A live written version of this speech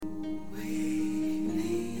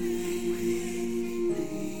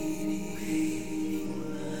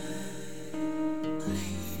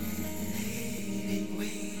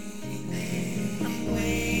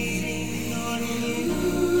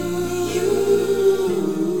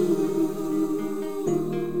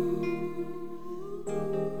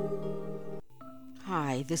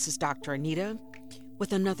This is Dr. Anita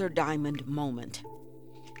with another Diamond Moment.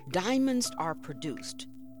 Diamonds are produced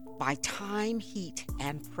by time, heat,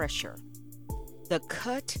 and pressure. The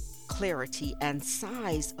cut, clarity, and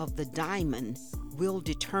size of the diamond will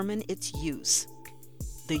determine its use.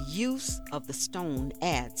 The use of the stone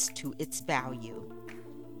adds to its value.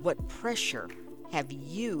 What pressure have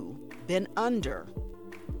you been under?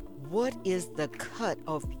 What is the cut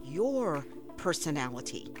of your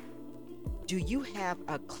personality? Do you have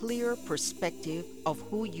a clear perspective of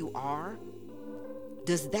who you are?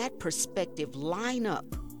 Does that perspective line up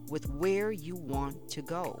with where you want to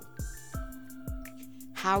go?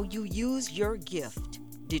 How you use your gift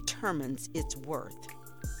determines its worth.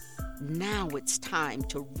 Now it's time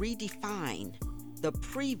to redefine the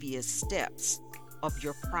previous steps of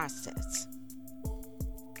your process.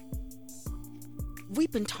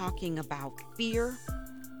 We've been talking about fear.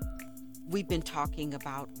 We've been talking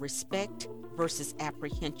about respect versus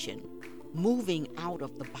apprehension, moving out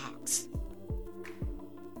of the box.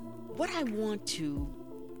 What I want to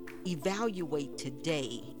evaluate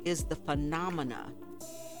today is the phenomena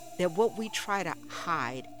that what we try to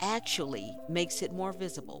hide actually makes it more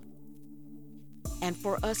visible. And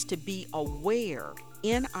for us to be aware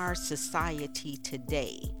in our society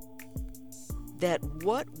today that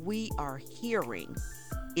what we are hearing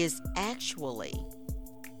is actually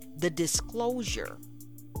the disclosure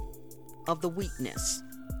of the weakness.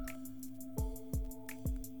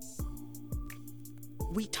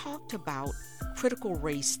 We talked about critical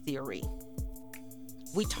race theory.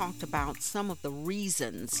 We talked about some of the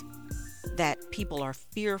reasons that people are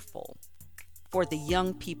fearful for the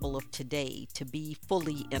young people of today to be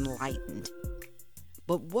fully enlightened.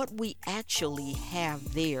 But what we actually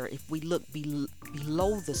have there, if we look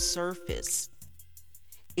below the surface,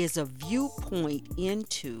 is a viewpoint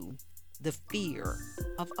into the fear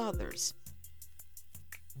of others.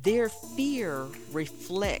 Their fear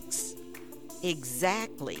reflects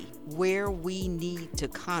exactly where we need to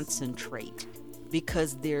concentrate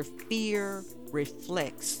because their fear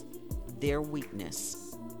reflects their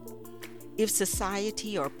weakness. If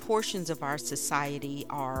society or portions of our society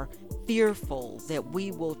are fearful that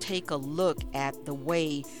we will take a look at the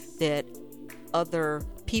way that other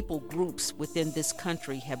people groups within this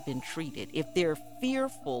country have been treated, if they're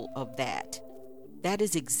fearful of that, that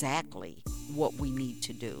is exactly what we need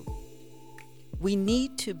to do. We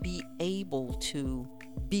need to be able to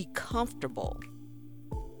be comfortable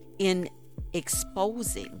in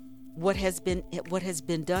exposing what has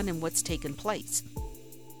been done and what's taken place.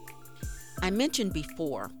 I mentioned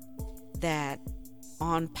before that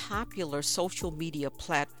on popular social media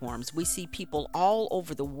platforms, we see people all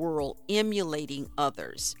over the world emulating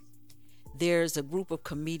others. There's a group of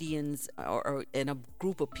comedians and a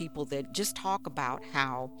group of people that just talk about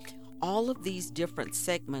how all of these different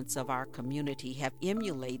segments of our community have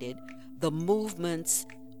emulated the movements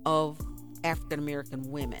of African American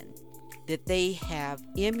women, that they have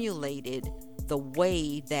emulated the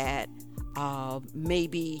way that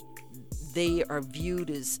maybe they are viewed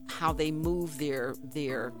as how they move their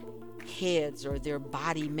heads or their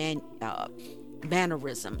body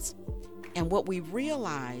mannerisms. And what we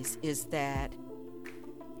realize is that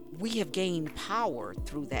we have gained power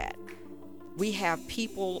through that. We have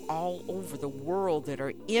people all over the world that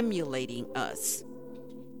are emulating us.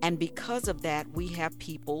 And because of that, we have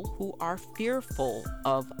people who are fearful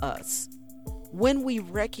of us. When we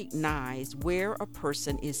recognize where a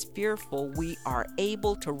person is fearful, we are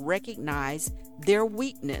able to recognize their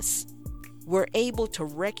weakness. We're able to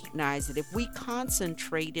recognize that if we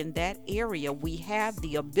concentrate in that area, we have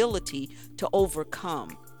the ability to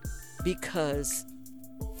overcome, because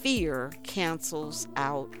fear cancels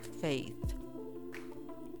out faith.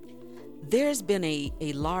 There's been a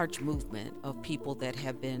large movement of people that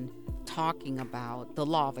have been talking about the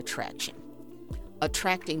law of attraction.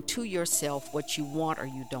 Attracting to yourself what you want or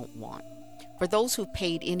you don't want. For those who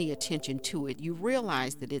paid any attention to it, you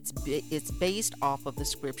realize that it's based off of the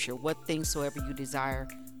scripture, what things soever you desire,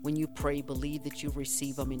 when you pray, believe that you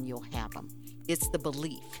receive them and you'll have them. It's the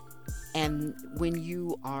belief. And when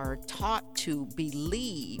you are taught to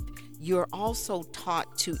believe, you're also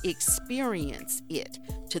taught to experience it,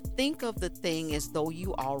 to think of the thing as though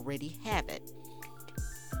you already have it.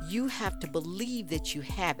 You have to believe that you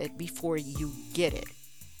have it before you get it.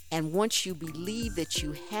 And once you believe that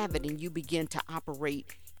you have it and you begin to operate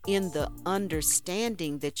in the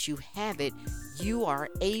understanding that you have it, you are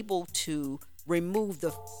able to remove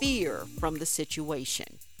the fear from the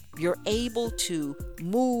situation. You're able to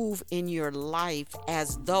move in your life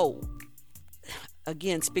as though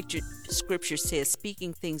again, scripture says,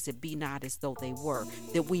 speaking things that be not as though they were,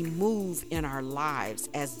 that we move in our lives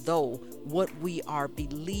as though what we are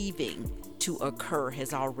believing to occur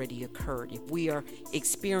has already occurred. If we are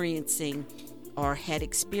experiencing or had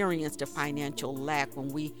experienced a financial lack, when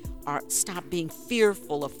we stop being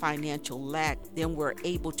fearful of financial lack, then we're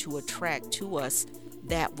able to attract to us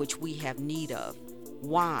that which we have need of.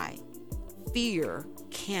 Why? Fear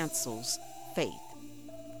cancels faith.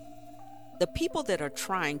 The people that are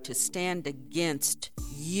trying to stand against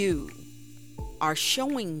you are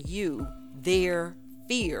showing you their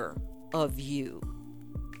fear of you.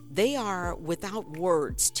 They are, without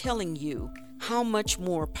words, telling you how much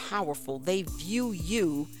more powerful they view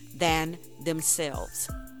you than themselves.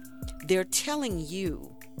 They're telling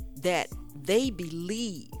you that they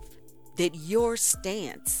believe that your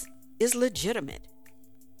stance is legitimate.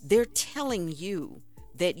 They're telling you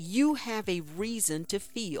that you have a reason to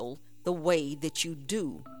feel the way that you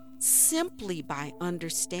do simply by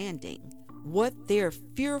understanding what they're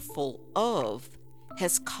fearful of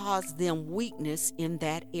has caused them weakness in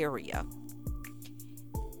that area.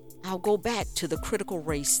 I'll go back to the critical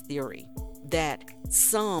race theory that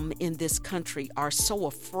some in this country are so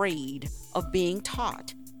afraid of being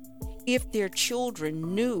taught. If their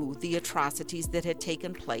children knew the atrocities that had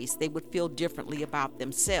taken place, they would feel differently about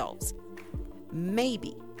themselves.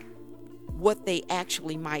 Maybe what they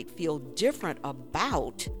actually might feel different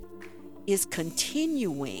about is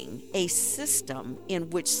continuing a system in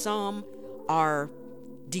which some are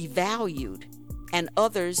devalued and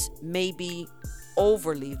others may be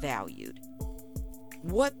overly valued.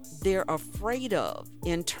 What they're afraid of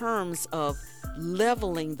in terms of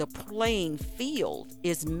leveling the playing field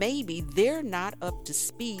is maybe they're not up to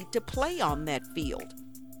speed to play on that field.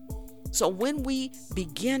 So when we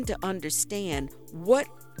begin to understand what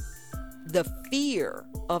the fear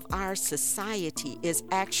of our society is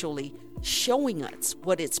actually showing us,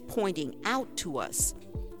 what it's pointing out to us,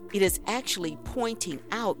 it is actually pointing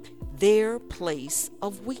out their place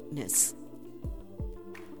of weakness.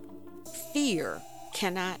 Fear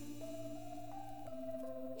cannot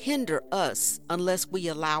hinder us unless we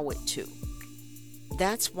allow it to.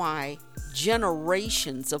 That's why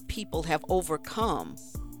generations of people have overcome.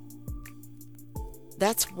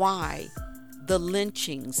 That's why the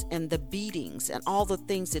lynchings and the beatings and all the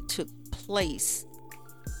things that took place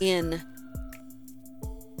in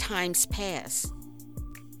times past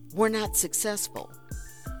were not successful,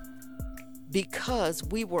 because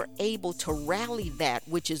we were able to rally that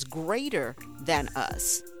which is greater than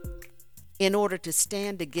us in order to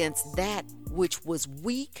stand against that which was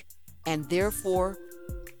weak and therefore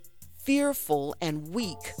fearful and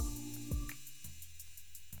weak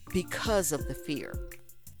because of the fear.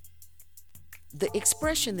 The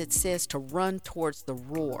expression that says to run towards the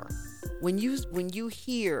roar, when you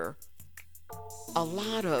hear a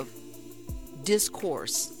lot of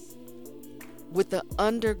discourse with the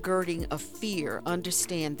undergirding of fear,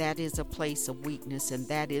 understand that is a place of weakness, and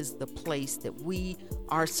that is the place that we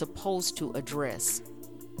are supposed to address.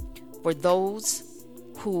 For those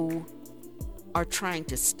who are trying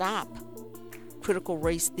to stop critical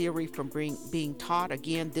race theory from being taught,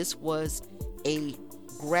 again, this was a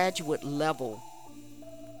graduate level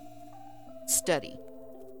study.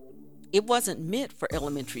 It wasn't meant for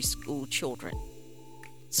elementary school children.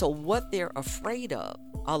 So what they're afraid of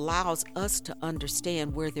allows us to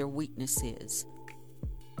understand where their weakness is.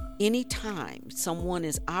 Anytime someone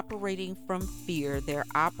is operating from fear, they're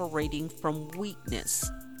operating from weakness.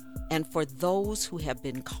 And for those who have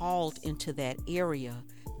been called into that area,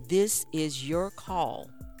 this is your call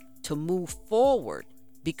to move forward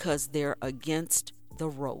because they're against the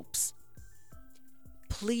ropes.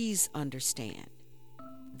 Please understand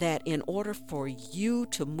that in order for you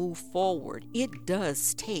to move forward, it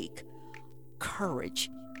does take courage.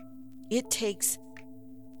 It takes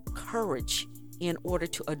courage in order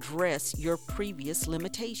to address your previous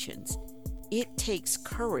limitations. It takes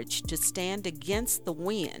courage to stand against the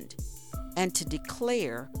wind and to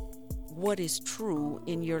declare what is true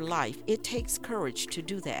in your life. It takes courage to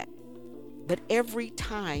do that. But every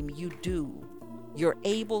time you do, you're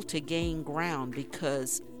able to gain ground,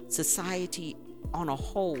 because society on a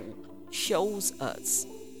whole shows us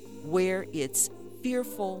where it's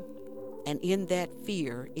fearful, and in that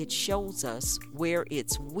fear it shows us where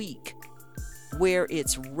it's weak, where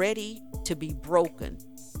it's ready to be broken.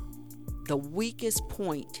 The weakest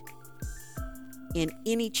point in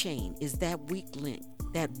any chain is that weak link,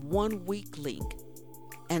 that one weak link,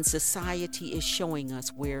 and society is showing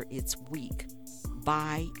us where it's weak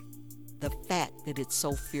by the fact that it's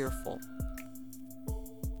so fearful.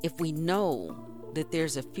 If we know that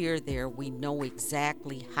there's a fear there, we know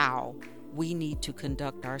exactly how we need to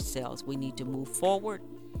conduct ourselves. We need to move forward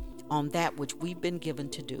on that which we've been given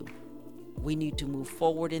to do. We need to move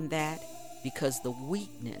forward in that because the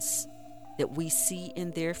weakness that we see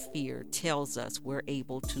in their fear tells us we're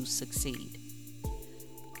able to succeed.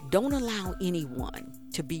 Don't allow anyone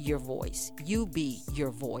to be your voice. You be your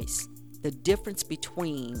voice. The difference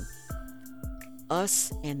between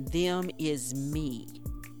us and them is me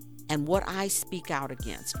and what I speak out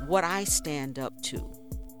against, what I stand up to,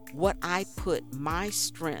 what I put my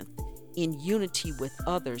strength in unity with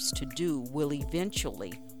others to do will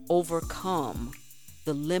eventually overcome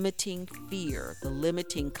the limiting fear, the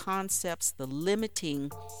limiting concepts, the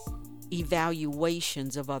limiting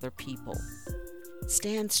evaluations of other people.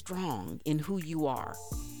 Stand strong in who you are.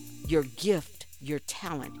 Your gift, your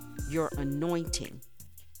talent, your anointing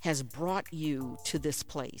has brought you to this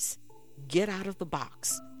place. Get out of the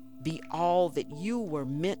box. Be all that you were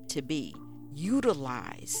meant to be.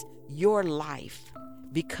 Utilize your life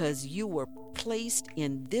because you were placed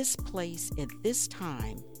in this place at this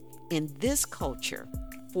time, in this culture,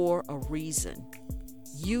 for a reason.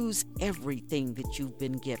 Use everything that you've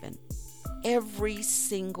been given. Every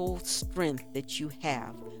single strength that you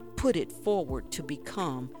have, put it forward to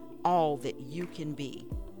become all that you can be.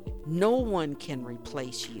 No one can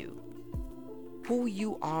replace you. Who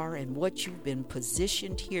you are and what you've been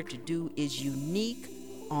positioned here to do is unique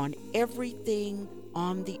on everything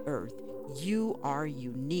on the earth. You are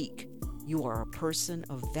unique. You are a person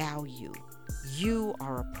of value. You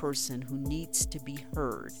are a person who needs to be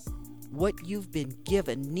heard. What you've been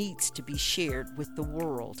given needs to be shared with the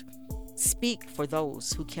world. Speak for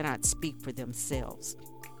those who cannot speak for themselves.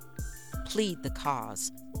 Plead the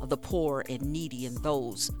cause of the poor and needy and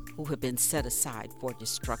those who have been set aside for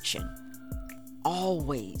destruction.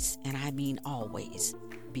 Always, and I mean always,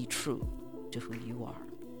 be true to who you are.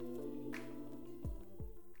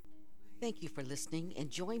 Thank you for listening,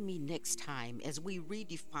 and join me next time as we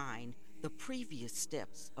redefine the previous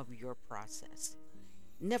steps of your process.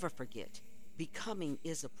 Never forget, becoming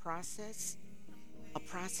is a process. A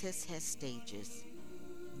process has stages.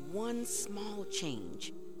 One small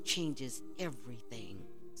change changes everything.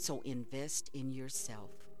 So invest in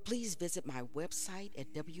yourself. Please visit my website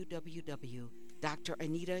at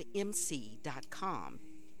www.dranitaMC.com.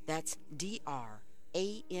 That's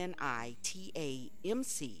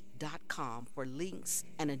DRANITAMC.com for links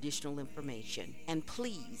and additional information. And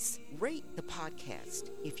please rate the podcast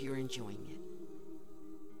if you're enjoying it.